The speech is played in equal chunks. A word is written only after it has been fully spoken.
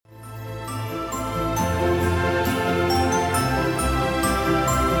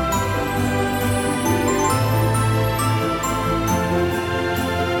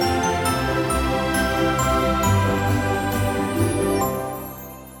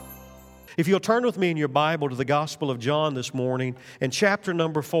If you'll turn with me in your Bible to the Gospel of John this morning and chapter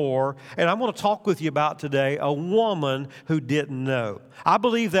number 4, and I want to talk with you about today a woman who didn't know. I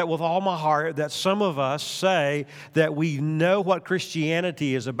believe that with all my heart that some of us say that we know what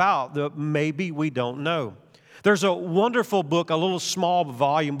Christianity is about, that maybe we don't know. There's a wonderful book, a little small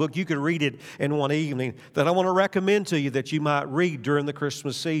volume book. You can read it in one evening that I want to recommend to you that you might read during the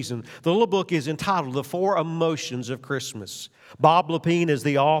Christmas season. The little book is entitled The Four Emotions of Christmas. Bob Lepine is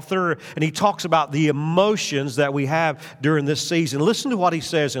the author, and he talks about the emotions that we have during this season. Listen to what he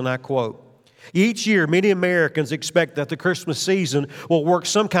says, and I quote, "Each year, many Americans expect that the Christmas season will work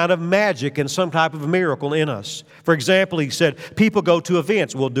some kind of magic and some type of miracle in us. For example," he said, "people go to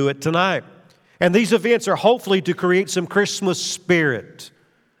events. We'll do it tonight. And these events are hopefully to create some Christmas spirit.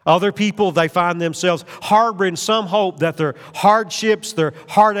 Other people, they find themselves harboring some hope that their hardships, their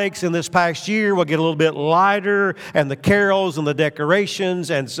heartaches in this past year will get a little bit lighter, and the carols and the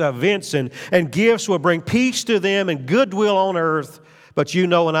decorations and events and gifts will bring peace to them and goodwill on earth. But you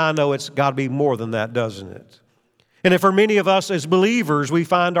know and I know it's got to be more than that, doesn't it?" And for many of us as believers, we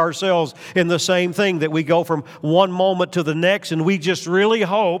find ourselves in the same thing, that we go from one moment to the next, and we just really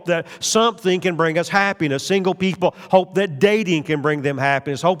hope that something can bring us happiness. Single people hope that dating can bring them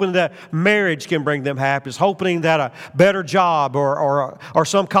happiness, hoping that marriage can bring them happiness, hoping that a better job or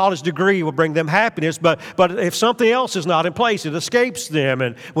some college degree will bring them happiness. But if something else is not in place, it escapes them.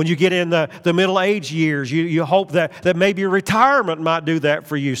 And when you get in the middle age years, you hope that maybe retirement might do that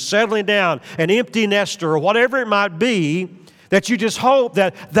for you, settling down, an empty nester, or whatever it might be, that you just hope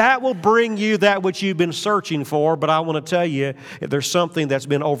that will bring you that which you've been searching for. But I want to tell you, there's something that's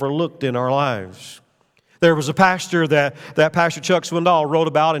been overlooked in our lives. There was a pastor that Pastor Chuck Swindoll wrote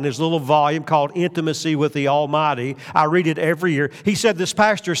about in his little volume called Intimacy with the Almighty. I read it every year. He said this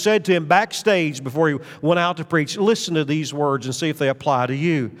pastor said to him backstage before he went out to preach, "Listen to these words and see if they apply to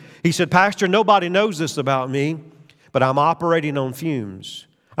you." He said, "Pastor, nobody knows this about me, but I'm operating on fumes.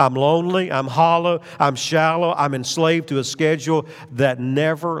 I'm lonely, I'm hollow, I'm shallow, I'm enslaved to a schedule that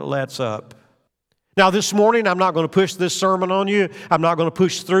never lets up." Now this morning, I'm not going to push this sermon on you. I'm not going to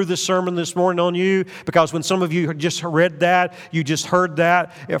push through this sermon this morning on you, because when some of you just read that, you just heard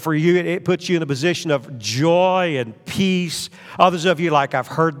that, for you it puts you in a position of joy and peace. Others of you, like, "I've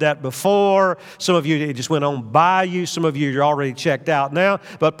heard that before." Some of you, it just went on by you. Some of you, you're already checked out now.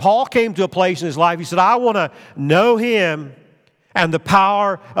 But Paul came to a place in his life, he said, "I want to know Him and the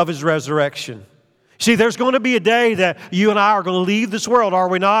power of His resurrection." See, there's going to be a day that you and I are going to leave this world, are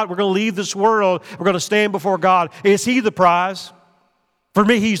we not? We're going to leave this world. We're going to stand before God. Is He the prize? For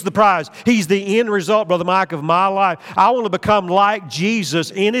me, He's the prize. He's the end result, Brother Mike, of my life. I want to become like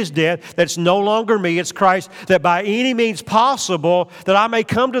Jesus in His death. That's no longer me, it's Christ. That by any means possible, that I may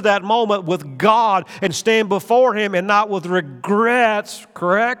come to that moment with God and stand before Him, and not with regrets,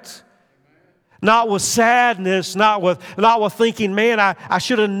 correct? Not with sadness, not with thinking, "Man, I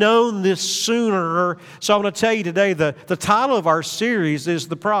should have known this sooner." So I want to tell you today, the title of our series is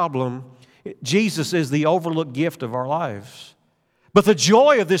The Problem. Jesus is the overlooked gift of our lives. But the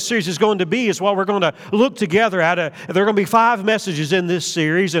joy of this series is going to be what we're going to look together at. There are going to be 5 messages in this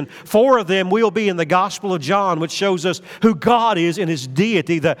series, and 4 of them will be in the Gospel of John, which shows us who God is in His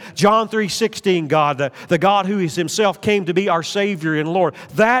deity, the John 3:16 God, the God who Himself came to be our Savior and Lord.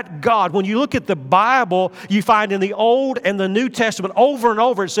 That God, when you look at the Bible, you find in the Old and the New Testament, over and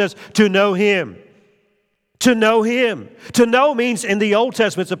over it says to know Him. To know Him. To know means, in the Old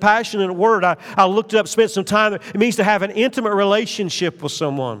Testament, it's a passionate word. I looked it up, spent some time. It means to have an intimate relationship with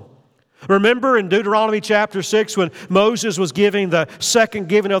someone. Remember in Deuteronomy chapter 6, when Moses was giving the second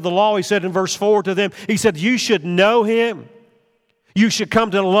giving of the law, he said in verse 4 to them, he said, "You should know Him. You should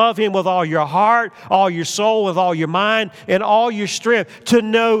come to love Him with all your heart, all your soul, with all your mind, and all your strength." To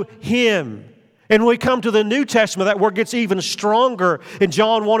know Him. And when we come to the New Testament, that word gets even stronger. In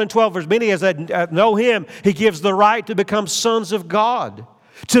John 1 and 12, as many as that know Him, He gives the right to become sons of God.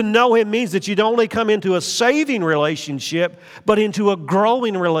 To know Him means that you don't only come into a saving relationship, but into a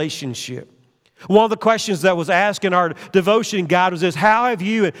growing relationship. One of the questions that was asked in our devotion guide was this: how have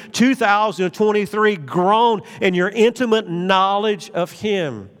you in 2023 grown in your intimate knowledge of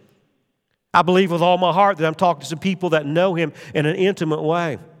Him? I believe with all my heart that I'm talking to some people that know Him in an intimate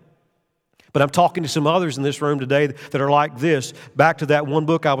way. But I'm talking to some others in this room today that are like this. Back to that one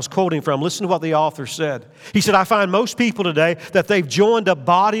book I was quoting from. Listen to what the author said. He said, "I find most people today that they've joined a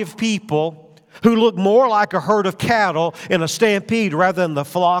body of people who look more like a herd of cattle in a stampede rather than the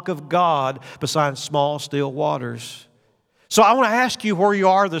flock of God beside small, still waters." So I want to ask you where you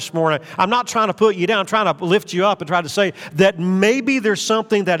are this morning. I'm not trying to put you down. I'm trying to lift you up and try to say that maybe there's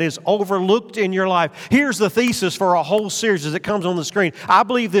something that is overlooked in your life. Here's the thesis for a whole series as it comes on the screen. I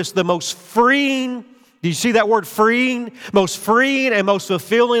believe this, the most freeing, do you see that word freeing? Most freeing and most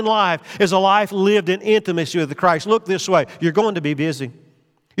fulfilling life is a life lived in intimacy with Christ. Look this way. You're going to be busy.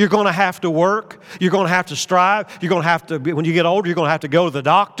 You're going to have to work. You're going to have to strive. You're going to have to, when you get older, you're going to have to go to the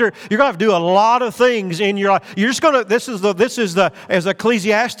doctor. You're going to have to do a lot of things in your life. You're just going to, this is the, as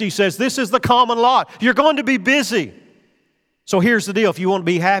Ecclesiastes says, this is the common lot. You're going to be busy. So here's the deal. If you want to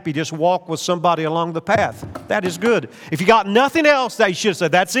be happy, just walk with somebody along the path. That is good. If you got nothing else, that you should have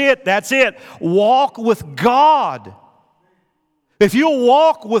said, that's it, that's it. Walk with God. If you'll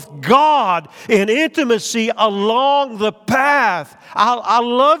walk with God in intimacy along the path, I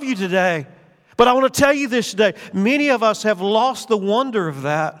love you today. But I want to tell you this today. Many of us have lost the wonder of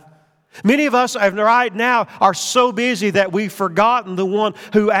that. Many of us right now are so busy that we've forgotten the one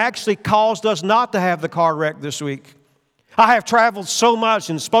who actually caused us not to have the car wreck this week. I have traveled so much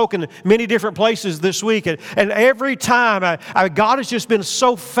and spoken many different places this week. And every time, God has just been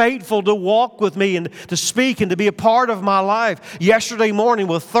so faithful to walk with me and to speak and to be a part of my life. Yesterday morning,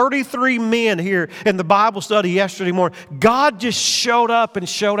 with 33 men here in the Bible study yesterday morning, God just showed up and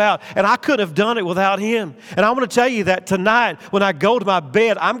showed out. And I couldn't have done it without Him. And I want to tell you that tonight, when I go to my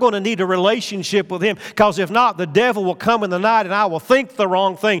bed, I'm going to need a relationship with Him. Because if not, the devil will come in the night and I will think the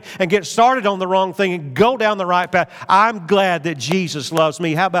wrong thing and get started on the wrong thing and go down the right path. I'm glad that Jesus loves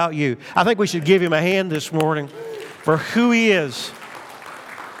me. How about you? I think we should give Him a hand this morning for who He is.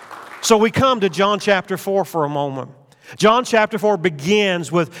 So we come to John chapter 4 for a moment. John chapter 4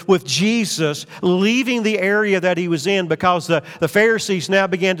 begins with Jesus leaving the area that He was in because the Pharisees now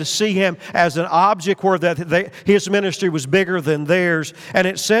began to see Him as an object where His ministry was bigger than theirs. And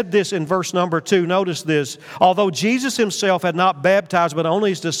it said this in verse number 2. Notice this. Although Jesus Himself had not baptized but only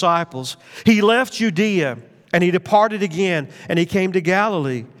His disciples, He left Judea and He departed again and He came to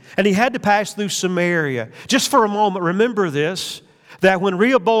Galilee. And He had to pass through Samaria. Just for a moment, remember this. That when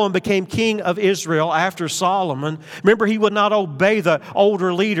Rehoboam became king of Israel after Solomon, remember he would not obey the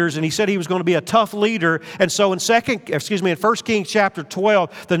older leaders, and he said he was going to be a tough leader. And so in 1 Kings chapter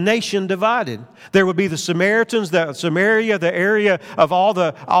 12, the nation divided. There would be the Samaritans, Samaria, the area of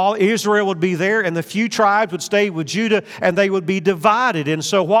all Israel would be there, and the few tribes would stay with Judah, and they would be divided. And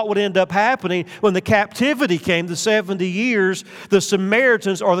so what would end up happening when the captivity came, the 70 years, the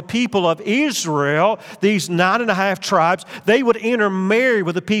Samaritans, or the people of Israel, these 9.5 tribes, they would intermarry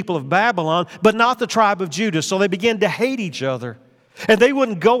with the people of Babylon, but not the tribe of Judah. So they began to hate each other. And they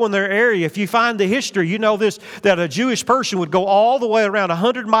wouldn't go in their area. If you find the history, you know this, that a Jewish person would go all the way around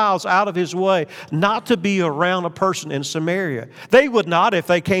 100 miles out of his way not to be around a person in Samaria. They would not if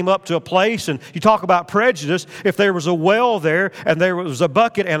they came up to a place, and you talk about prejudice, if there was a well there and there was a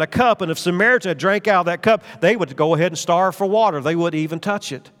bucket and a cup, and if Samaritan had drank out of that cup, they would go ahead and starve for water. They wouldn't even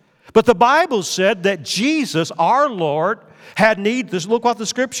touch it. But the Bible said that Jesus, our Lord, had need. Look what the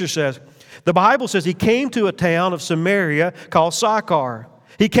Scripture says. The Bible says He came to a town of Samaria called Sychar.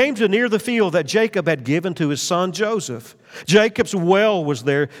 He came to near the field that Jacob had given to his son Joseph. Jacob's well was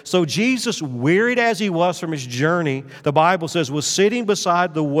there. So Jesus, wearied as He was from His journey, the Bible says, was sitting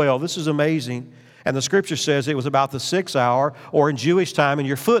beside the well. This is amazing. And the Scripture says it was about the 6th hour, or in Jewish time, in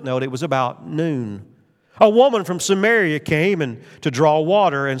your footnote, it was about noon. A woman from Samaria came to draw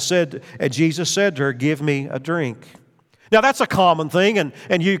water, and Jesus said to her, "Give me a drink." Now, that's a common thing,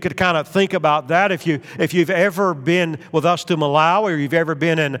 and you could kind of think about that. If you've ever been with us to Malawi, or you've ever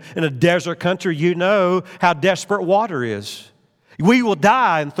been in a desert country, you know how desperate water is. We will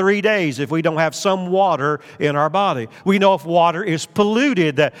die in 3 days if we don't have some water in our body. We know if water is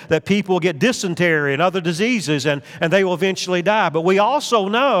polluted that people will get dysentery and other diseases and they will eventually die. But we also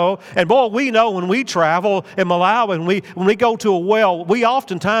know, and boy, we know when we travel in Malawi, when we go to a well, we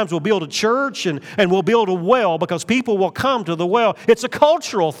oftentimes will build a church and we'll build a well because people will come to the well. It's a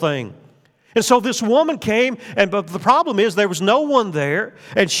cultural thing. And so this woman came, but the problem is there was no one there.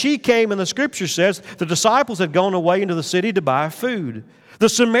 And she came, and the Scripture says the disciples had gone away into the city to buy food. The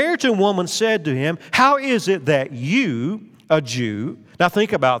Samaritan woman said to Him, "How is it that you, a Jew," now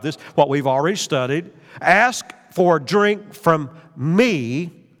think about this, what we've already studied, "ask for a drink from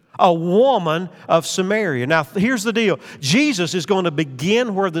me, a woman of Samaria?" Now here's the deal. Jesus is going to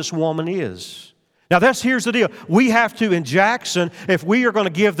begin where this woman is. Now here's the deal. We have to, in Jackson, if we are going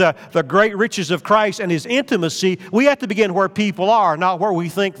to give the great riches of Christ and His intimacy, we have to begin where people are, not where we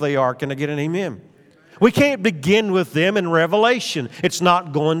think they are. Can I get an amen? We can't begin with them in Revelation. It's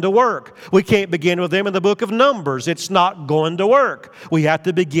not going to work. We can't begin with them in the book of Numbers. It's not going to work. We have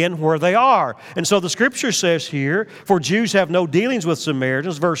to begin where they are. And so the Scripture says here, for Jews have no dealings with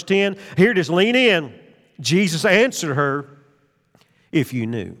Samaritans. Verse 10, here it is, lean in. Jesus answered her, if you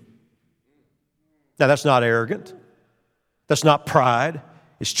knew. Now that's not arrogant. That's not pride.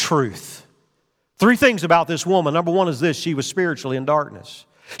 It's truth. Three things about this woman. Number one is this, she was spiritually in darkness.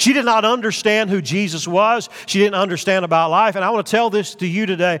 She did not understand who Jesus was. She didn't understand about life. And I want to tell this to you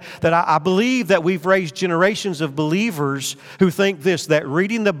today, that I believe that we've raised generations of believers who think this, that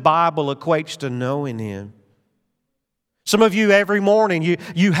reading the Bible equates to knowing Him. Some of you, every morning,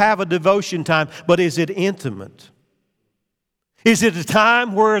 you have a devotion time, but is it intimate? Is it a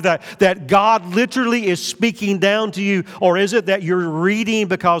time where that God literally is speaking down to you? Or is it that you're reading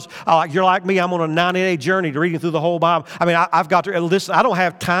because you're like me, I'm on a 90-day journey to reading through the whole Bible? I mean, I've got to listen. I don't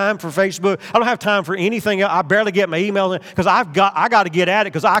have time for Facebook. I don't have time for anything else. I barely get my email because I got to get at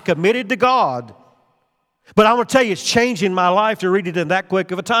it because I committed to God. But I want to tell you, it's changing my life to read it in that quick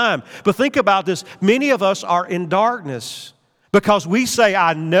of a time. But think about this. Many of us are in darkness because we say,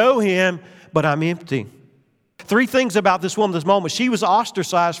 I know Him, but I'm empty. Three things about this woman, this moment. She was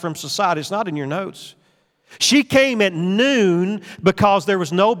ostracized from society. It's not in your notes. She came at noon because there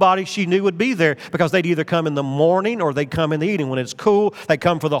was nobody she knew would be there, because they'd either come in the morning or they'd come in the evening. When it's cool, they'd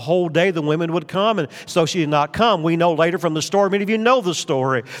come for the whole day. The women would come, and so she did not come. We know later from the story, many of you know the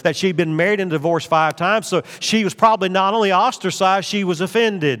story, that she'd been married and divorced 5 times, so she was probably not only ostracized, she was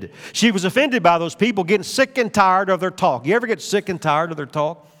offended. She was offended by those people getting sick and tired of their talk. You ever get sick and tired of their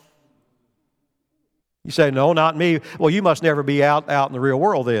talk? You say, no, not me. Well, you must never be out in the real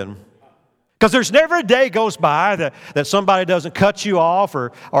world then. Because there's never a day goes by that somebody doesn't cut you off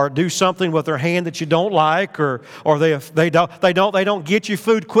or do something with their hand that you don't like, or they don't get you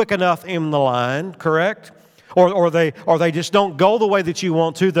food quick enough in the line, correct? Or they just don't go the way that you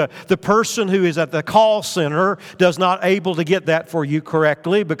want to. The person who is at the call center does not able to get that for you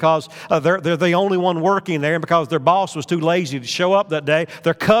correctly because they're the only one working there, and because their boss was too lazy to show up that day,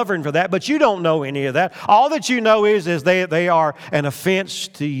 they're covering for that. But you don't know any of that. All that you know is they are an offense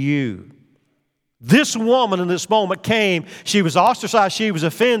to you. This woman in this moment came, she was ostracized, she was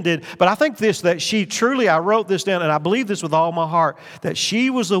offended, but I think that she truly, I wrote this down, and I believe this with all my heart, that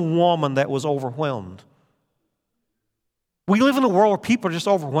she was a woman that was overwhelmed. We live in a world where people are just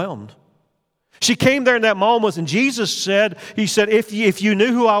overwhelmed. She came there in that moment, and Jesus said, He said, if you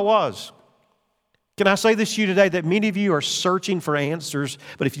knew who I was. Can I say this to you today, that many of you are searching for answers,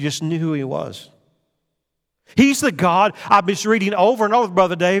 but if you just knew who He was. He's the God. I've been reading over and over,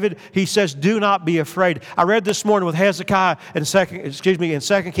 Brother David. He says, do not be afraid. I read this morning with Hezekiah in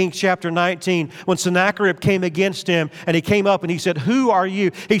 2 Kings chapter 19, when Sennacherib came against him, and he came up and he said, who are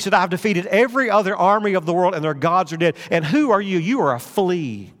you? He said, I've defeated every other army of the world, and their gods are dead. And who are you? You are a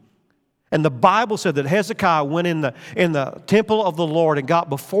flea. And the Bible said that Hezekiah went in the temple of the Lord and got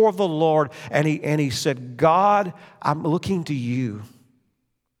before the Lord, and he said, God, I'm looking to you.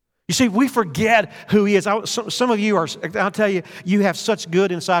 You see, we forget who He is. Some of you are, I'll tell you, you have such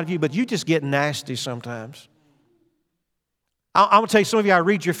good inside of you, but you just get nasty sometimes. I'm going to tell you, some of you, I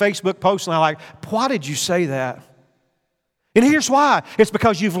read your Facebook posts and I'm like, why did you say that? And here's why. It's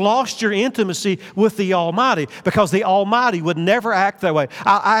because you've lost your intimacy with the Almighty, because the Almighty would never act that way.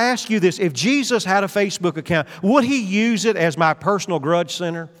 I ask you this, if Jesus had a Facebook account, would He use it as my personal grudge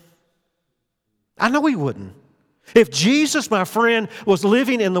center? I know He wouldn't. If Jesus, my friend, was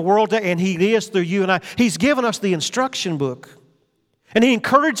living in the world today, and He is through you and I, He's given us the instruction book. And He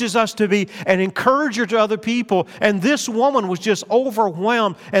encourages us to be an encourager to other people. And this woman was just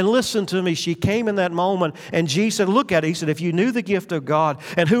overwhelmed. And listen to me, she came in that moment, and Jesus said, look at it. He said, if you knew the gift of God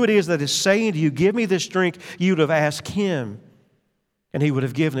and who it is that is saying to you, give me this drink, you would have asked Him, and He would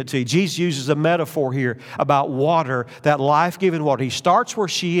have given it to you. Jesus uses a metaphor here about water, that life-giving water. He starts where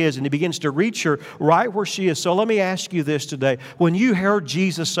she is, and He begins to reach her right where she is. So let me ask you this today. When you heard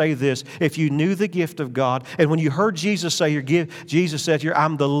Jesus say this, if you knew the gift of God, and when you heard Jesus say here, Jesus said here,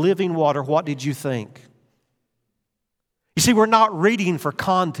 I'm the living water, what did you think? You see, we're not reading for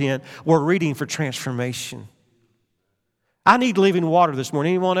content, we're reading for transformation. I need living water this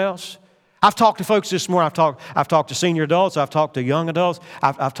morning. Anyone else? I've talked to folks this morning. I've talked to senior adults. I've talked to young adults.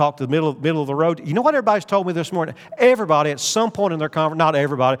 I've talked to the middle of the road. You know what everybody's told me this morning? Everybody at some point in their conference, not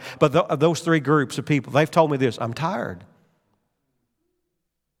everybody, but those three groups of people, they've told me this, I'm tired.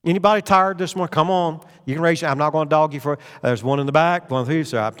 Anybody tired this morning? Come on. You can raise your hand. I'm not going to dog you for it. There's one in the back, one through.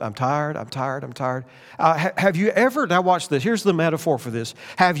 So I'm tired. Have you ever, now watch this. Here's the metaphor for this.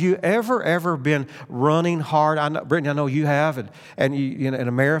 Have you ever been running hard? Brittany, I know you have, and you in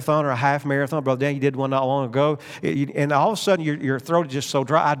a marathon or a half marathon. Brother Dan, you did one not long ago. And all of a sudden, your throat is just so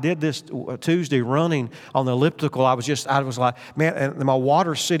dry. I did this Tuesday running on the elliptical. I was like, man, and my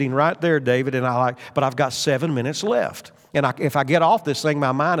water's sitting right there, David, and but I've got 7 minutes left. And if I get off this thing,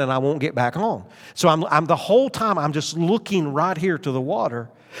 my mind, and I won't get back on. So I'm the whole time, I'm just looking right here to the water.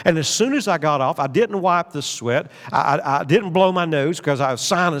 And as soon as I got off, I didn't wipe the sweat. I didn't blow my nose because I was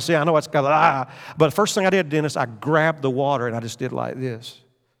sinusy. I know it's got But the first thing I did, Dennis, I grabbed the water and I just did like this.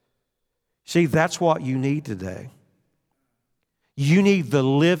 See, that's what you need today. You need the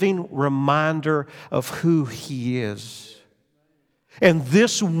living reminder of who He is. And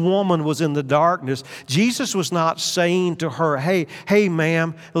this woman was in the darkness. Jesus was not saying to her, hey,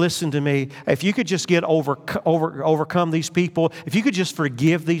 ma'am, listen to me. If you could just overcome these people, if you could just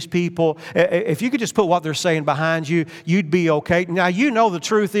forgive these people, if you could just put what they're saying behind you, you'd be okay. Now, you know the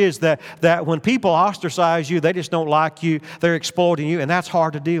truth is that when people ostracize you, they just don't like you, they're exploiting you, and that's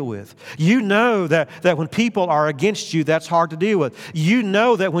hard to deal with. You know that when people are against you, that's hard to deal with. You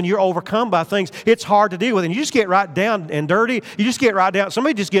know that when you're overcome by things, it's hard to deal with. And you just get right down and dirty. You just get right down. Some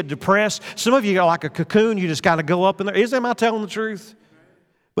of you just get depressed. Some of you are like a cocoon. You just kind of go up in there. Am I telling the truth?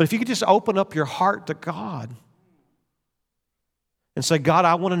 But if you could just open up your heart to God and say, God,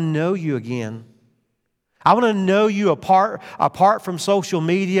 I want to know you again. I want to know you apart from social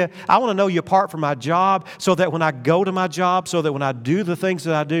media. I want to know you apart from my job so that when I go to my job, so that when I do the things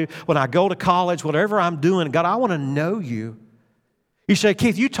that I do, when I go to college, whatever I'm doing, God, I want to know you. You say,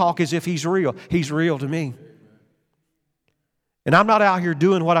 Keith, you talk as if He's real. He's real to me. And I'm not out here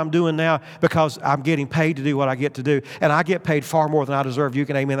doing what I'm doing now because I'm getting paid to do what I get to do. And I get paid far more than I deserve. You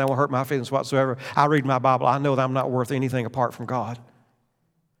can amen. That won't hurt my feelings whatsoever. I read my Bible. I know that I'm not worth anything apart from God.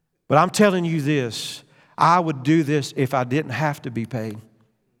 But I'm telling you this. I would do this if I didn't have to be paid.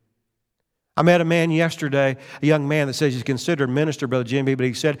 I met a man yesterday, a young man that says he's considered a minister, Brother Jimmy, but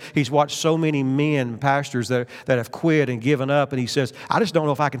he said he's watched so many men, pastors that have quit and given up. And he says, I just don't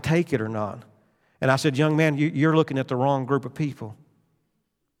know if I can take it or not. And I said, young man, you're looking at the wrong group of people.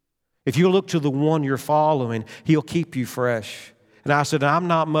 If you look to the one you're following, He'll keep you fresh. And I said, I'm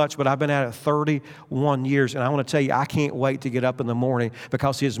not much, but I've been at it 31 years. And I want to tell you, I can't wait to get up in the morning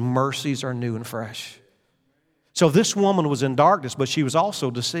because His mercies are new and fresh. So this woman was in darkness, but she was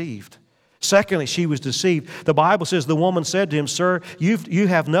also deceived. Secondly, she was deceived. The Bible says the woman said to him, Sir, you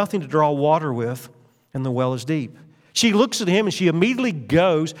have nothing to draw water with, and the well is deep. She looks at him and she immediately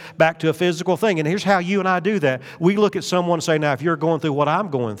goes back to a physical thing. And here's how you and I do that. We look at someone and say, now, if you're going through what I'm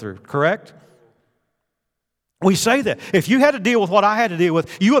going through, correct? We say that. If you had to deal with what I had to deal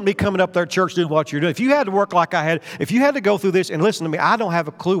with, you wouldn't be coming up there at church doing what you're doing. If you had to work like I had, if you had to go through this, and listen to me, I don't have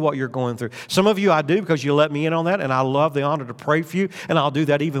a clue what you're going through. Some of you I do because you let me in on that, and I love the honor to pray for you, and I'll do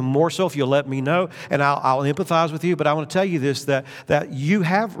that even more so if you'll let me know, and I'll empathize with you. But I want to tell you this, that you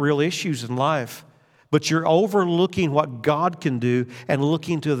have real issues in life. But you're overlooking what God can do and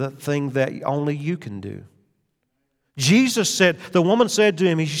looking to the thing that only you can do. Jesus said, the woman said to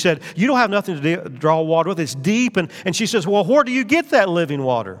him, she said, you don't have nothing to draw water with. It's deep. And she says, well, where do you get that living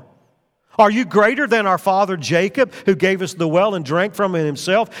water? Are you greater than our father Jacob, who gave us the well and drank from it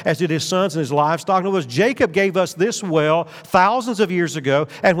himself, as did his sons and his livestock? In other words, Jacob gave us this well thousands of years ago,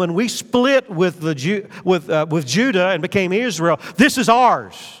 and when we split with Judah and became Israel, this is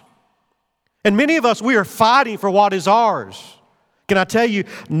ours. And many of us, we are fighting for what is ours. Can I tell you,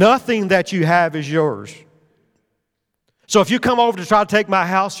 nothing that you have is yours. So if you come over to try to take my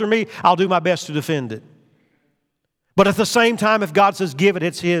house from me, I'll do my best to defend it. But at the same time, if God says give it,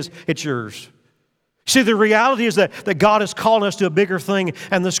 it's His, it's yours. See, the reality is that God is calling us to a bigger thing.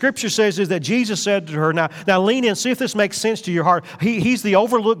 And the Scripture says is that Jesus said to her, now lean in, see if this makes sense to your heart. He's the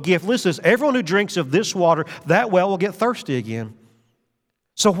overlooked gift. Listen, everyone who drinks of this water, that well will get thirsty again.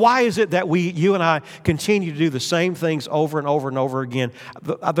 So why is it that you and I continue to do the same things over and over and over again?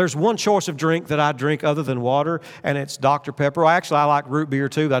 There's one choice of drink that I drink other than water, and it's Dr. Pepper. Actually, I like root beer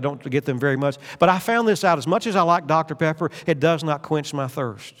too. I don't get them very much. But I found this out. As much as I like Dr. Pepper, it does not quench my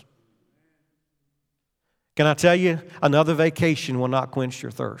thirst. Can I tell you, another vacation will not quench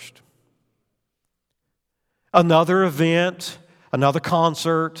your thirst. Another event, another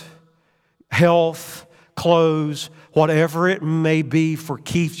concert, health, clothes, whatever it may be for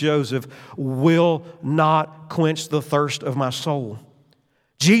Keith Joseph, will not quench the thirst of my soul.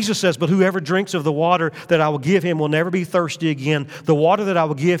 Jesus says, but whoever drinks of the water that I will give him will never be thirsty again. The water that I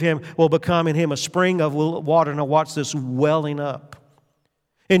will give him will become in him a spring of water. Now watch this, welling up.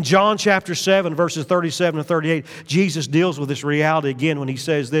 In John chapter 7, verses 37 and 38, Jesus deals with this reality again when he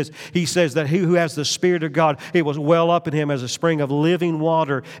says this. He says that he who has the Spirit of God, it will well up in him as a spring of living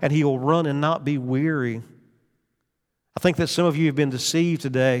water, and he will run and not be weary. I think that some of you have been deceived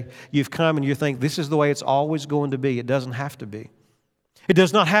today. You've come and you think this is the way it's always going to be. It doesn't have to be. It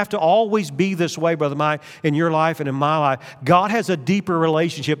does not have to always be this way, Brother Mike, in your life and in my life. God has a deeper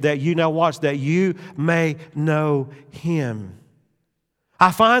relationship that you now watch, that you may know Him.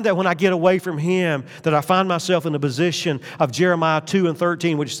 I find that when I get away from Him, that I find myself in the position of Jeremiah 2 and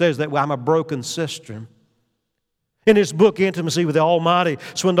 13, which says that I'm a broken cistern. In his book, Intimacy with the Almighty,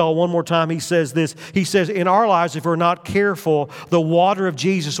 Swindoll, one more time, he says this. He says, in our lives, if we're not careful, the water of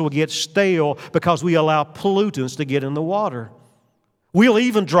Jesus will get stale because we allow pollutants to get in the water. We'll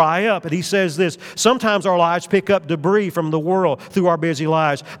even dry up. And he says this, sometimes our lives pick up debris from the world through our busy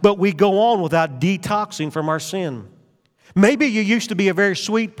lives, but we go on without detoxing from our sin. Maybe you used to be a very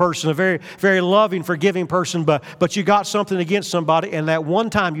sweet person, a very, very loving, forgiving person, but you got something against somebody, and that one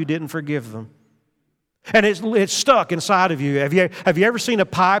time you didn't forgive them. And it's stuck inside of you. Have you ever seen a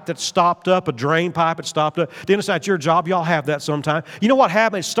pipe that's stopped up, a drain pipe that's stopped up? Then it's not your job. Y'all have that sometime. You know what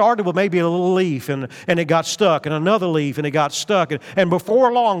happened? It started with maybe a little leaf, and it got stuck, and another leaf, and it got stuck. And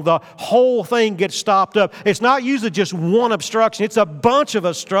before long, the whole thing gets stopped up. It's not usually just one obstruction. It's a bunch of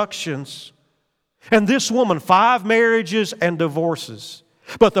obstructions. And this woman, 5 marriages and divorces.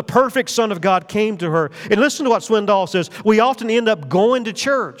 But the perfect Son of God came to her. And listen to what Swindoll says. We often end up going to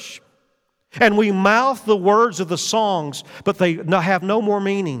church, and we mouth the words of the songs, but they have no more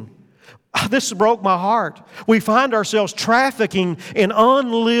meaning. This broke my heart. We find ourselves trafficking in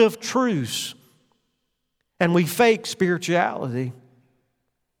unlived truths, and we fake spirituality.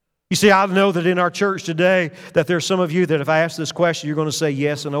 You see, I know that in our church today that there's some of you that if I ask this question, you're going to say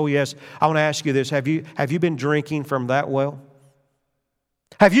yes and oh yes. I want to ask you this. Have you been drinking from that well?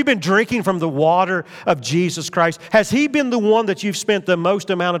 Have you been drinking from the water of Jesus Christ? Has He been the one that you've spent the most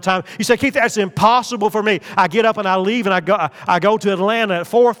amount of time? You say, Keith, that's impossible for me. I get up and I leave and I go to Atlanta at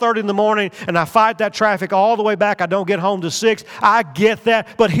 4:30 in the morning and I fight that traffic all the way back. I don't get home to 6. I get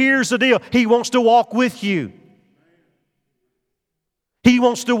that. But here's the deal. He wants to walk with you. He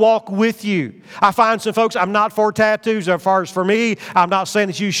wants to walk with you. I find some folks, I'm not for tattoos as far as for me. I'm not saying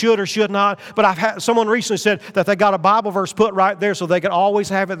that you should or should not. But I've had someone recently said that they got a Bible verse put right there so they can always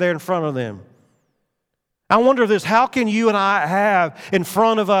have it there in front of them. I wonder this, how can you and I have in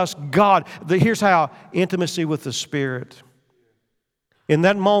front of us God? Here's how, intimacy with the Spirit. In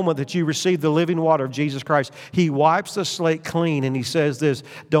that moment that you receive the living water of Jesus Christ, He wipes the slate clean and He says this,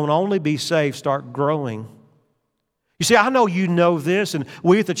 don't only be saved, start growing. You see, I know you know this, and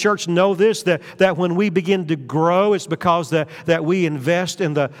we at the church know this, that when we begin to grow, it's because that we invest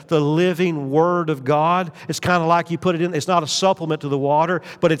in the living Word of God. It's kind of like you put it in, it's not a supplement to the water,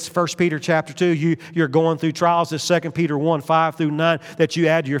 but it's 1 Peter chapter 2. You're going through trials. It's 2 Peter 1, 5 through 9, that you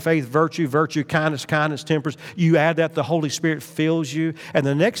add to your faith virtue, kindness, temperance. You add that, the Holy Spirit fills you. And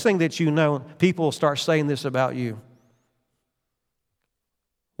the next thing that you know, people will start saying this about you.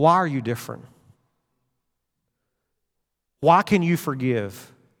 Why are you different? Why can you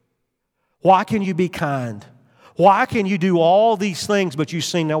forgive? Why can you be kind? Why can you do all these things, but you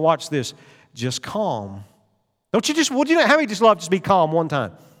seem, now watch this, just calm? Don't you just, how many just love just be calm one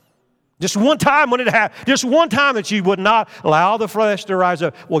time? Just one time when it happened. Just one time that you would not allow the flesh to rise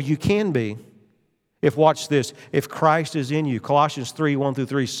up. Well, you can be. Watch this, if Christ is in you. Colossians 3, 1 through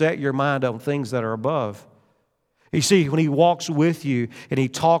 3, set your mind on things that are above. You see, when He walks with you and He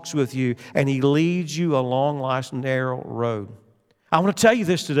talks with you and He leads you along life's narrow road. I want to tell you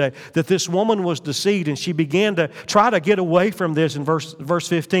this today, that this woman was deceived and she began to try to get away from this. In verse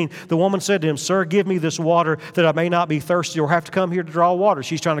 15, the woman said to him, Sir, give me this water that I may not be thirsty or have to come here to draw water.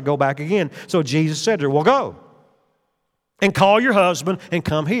 She's trying to go back again. So Jesus said to her, well, go and call your husband and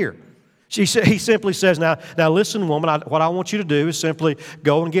come here. He simply says, now listen, woman, what I want you to do is simply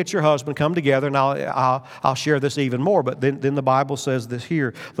go and get your husband, come together, and I'll share this even more. But then the Bible says this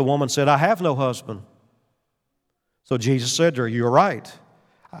here. The woman said, I have no husband. So Jesus said to her, you're right.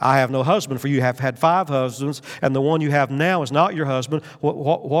 I have no husband, for you have had 5 husbands, and the one you have now is not your husband.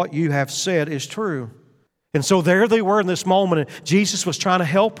 What you have said is true. And so there they were in this moment, and Jesus was trying to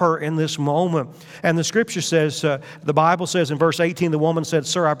help her in this moment. And the Scripture says, the Bible says in verse 18, the woman said,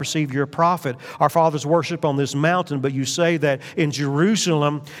 Sir, I perceive you're a prophet. Our fathers worship on this mountain, but you say that in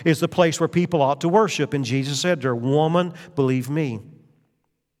Jerusalem is the place where people ought to worship. And Jesus said to her, Woman, believe me.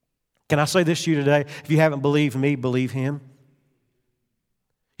 Can I say this to you today? If you haven't believed me, believe Him.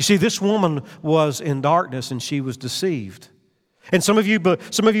 You see, this woman was in darkness and she was deceived. And some of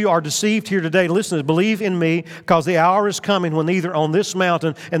you are deceived here today. Listen, believe in me, because the hour is coming when neither on this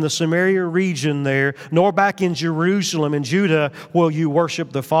mountain in the Samaria region there, nor back in Jerusalem in Judah will you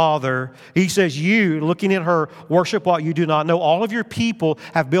worship the Father. He says, you, looking at her, worship what you do not know. All of your people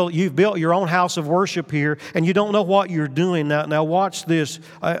you've built your own house of worship here, and you don't know what you're doing. Now watch this.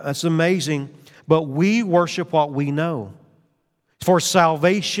 It's amazing. But we worship what we know. For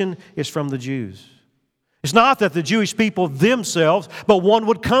salvation is from the Jews. It's not that the Jewish people themselves, but one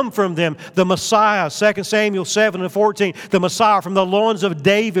would come from them. The Messiah, 2 Samuel 7 and 14, the Messiah from the loins of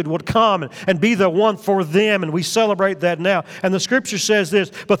David would come and be the one for them, and we celebrate that now. And the Scripture says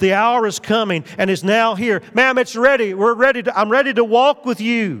this, but the hour is coming and is now here. Ma'am, it's ready. I'm ready to walk with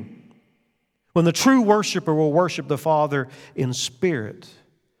you. When the true worshiper will worship the Father in spirit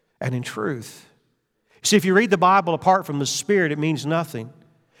and in truth. See, if you read the Bible apart from the Spirit, it means nothing.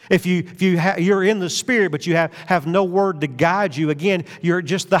 If you're in the Spirit, but you have no word to guide you, again, you're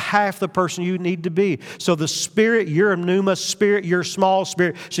just half the person you need to be. So the Spirit, your pneuma spirit, your small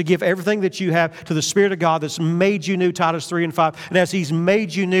spirit, should give everything that you have to the Spirit of God that's made you new, Titus 3 and 5. And as He's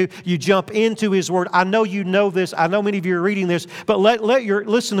made you new, you jump into His Word. I know you know this. I know many of you are reading this, but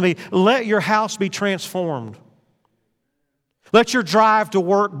listen to me, let your house be transformed. Let your drive to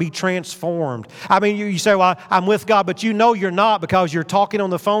work be transformed. I mean, you say, well, I'm with God, but you know you're not, because you're talking on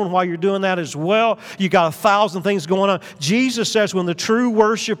the phone while you're doing that as well. You got 1,000 things going on. Jesus says when the true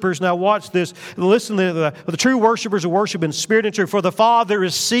worshipers, now watch this, listen to the true worshipers will worship in spirit and truth, for the Father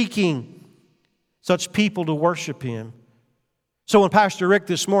is seeking such people to worship Him. So when Pastor Rick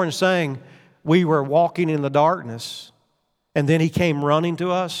this morning sang, we were walking in the darkness, and then He came running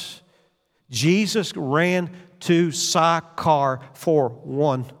to us, Jesus ran to Sychar for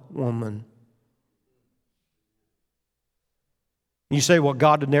one woman. You say, well,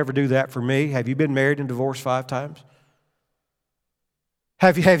 God would never do that for me. Have you been married and divorced 5 times?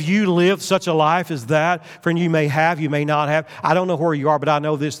 Have you lived such a life as that? Friend, you may have, you may not have. I don't know where you are, but I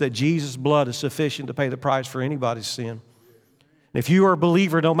know this, that Jesus' blood is sufficient to pay the price for anybody's sin. If you are a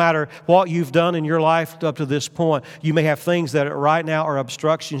believer, no matter what you've done in your life up to this point, you may have things that right now are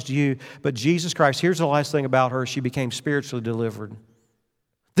obstructions to you. But Jesus Christ, here's the last thing about her. She became spiritually delivered.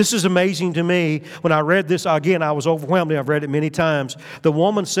 This is amazing to me. When I read this, again, I was overwhelmed. I've read it many times. The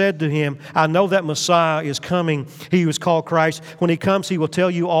woman said to him, I know that Messiah is coming. He was called Christ. When He comes, He will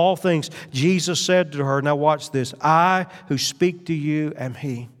tell you all things. Jesus said to her, now watch this, I who speak to you am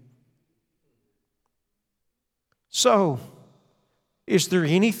He. So, is there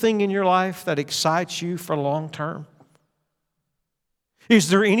anything in your life that excites you for long term? Is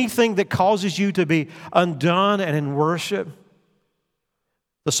there anything that causes you to be undone and in worship?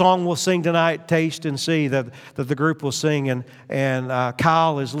 The song we'll sing tonight, Taste and See, that the group will sing, and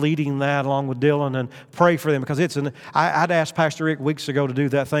Kyle is leading that along with Dylan, and pray for them, because I'd asked Pastor Rick weeks ago to do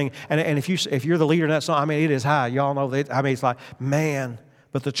that thing, and if you're the leader in that song, I mean, it is high. Y'all know that. I mean, it's like, man,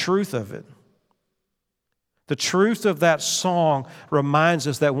 but the truth of it, the truth of that song reminds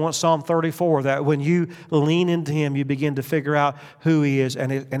us that once Psalm 34, that when you lean into Him, you begin to figure out who He is,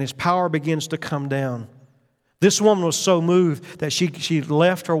 and His power begins to come down. This woman was so moved that she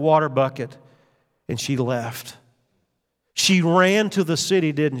left her water bucket and she left. She ran to the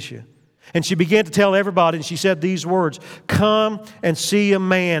city, didn't she? And she began to tell everybody, and she said these words, come and see a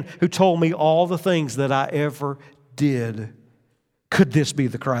man who told me all the things that I ever did. Could this be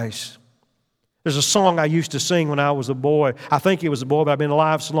the Christ? There's a song I used to sing when I was a boy. I think it was a boy, but I've been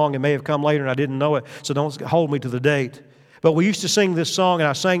alive so long it may have come later and I didn't know it, so don't hold me to the date. But we used to sing this song, and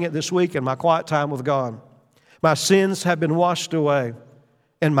I sang it this week in my quiet time with God. My sins have been washed away,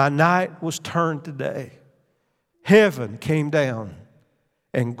 and my night was turned to day. Heaven came down,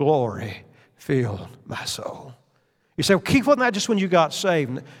 and glory filled my soul. You say, well, Keith, wasn't that just when you got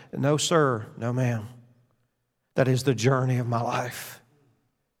saved? No, sir. No, ma'am. That is the journey of my life.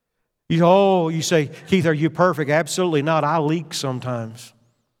 You say, Keith, are you perfect? Absolutely not. I leak sometimes.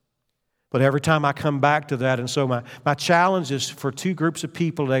 But every time I come back to that, and so my challenge is for 2 groups of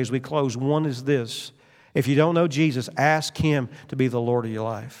people today as we close. One is this. If you don't know Jesus, ask Him to be the Lord of your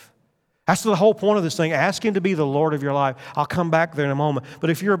life. That's the whole point of this thing. Ask Him to be the Lord of your life. I'll come back there in a moment. But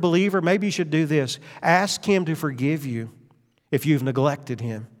if you're a believer, maybe you should do this. Ask Him to forgive you if you've neglected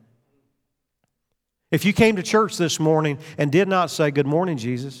Him. If you came to church this morning and did not say, good morning,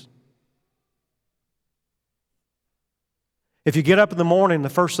 Jesus. If you get up in the morning,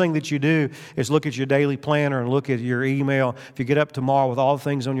 the first thing that you do is look at your daily planner and look at your email. If you get up tomorrow with all the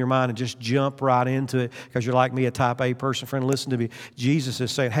things on your mind and just jump right into it because you're like me, a type A person, friend, listen to me. Jesus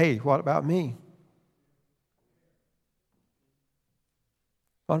is saying, hey, what about me?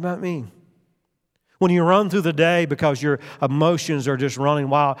 What about me? When you run through the day because your emotions are just running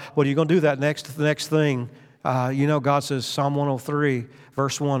wild, what are you going to do the next thing? God says, Psalm 103,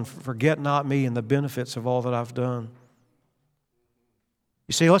 verse 1, forget not me and the benefits of all that I've done.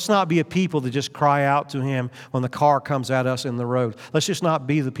 You see, let's not be a people that just cry out to Him when the car comes at us in the road. Let's just not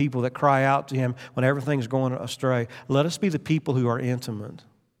be the people that cry out to Him when everything's going astray. Let us be the people who are intimate.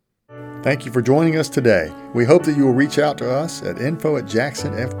 Thank you for joining us today. We hope that you will reach out to us at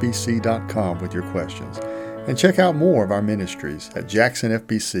info@jacksonfbc.com with your questions. And check out more of our ministries at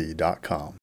jacksonfbc.com.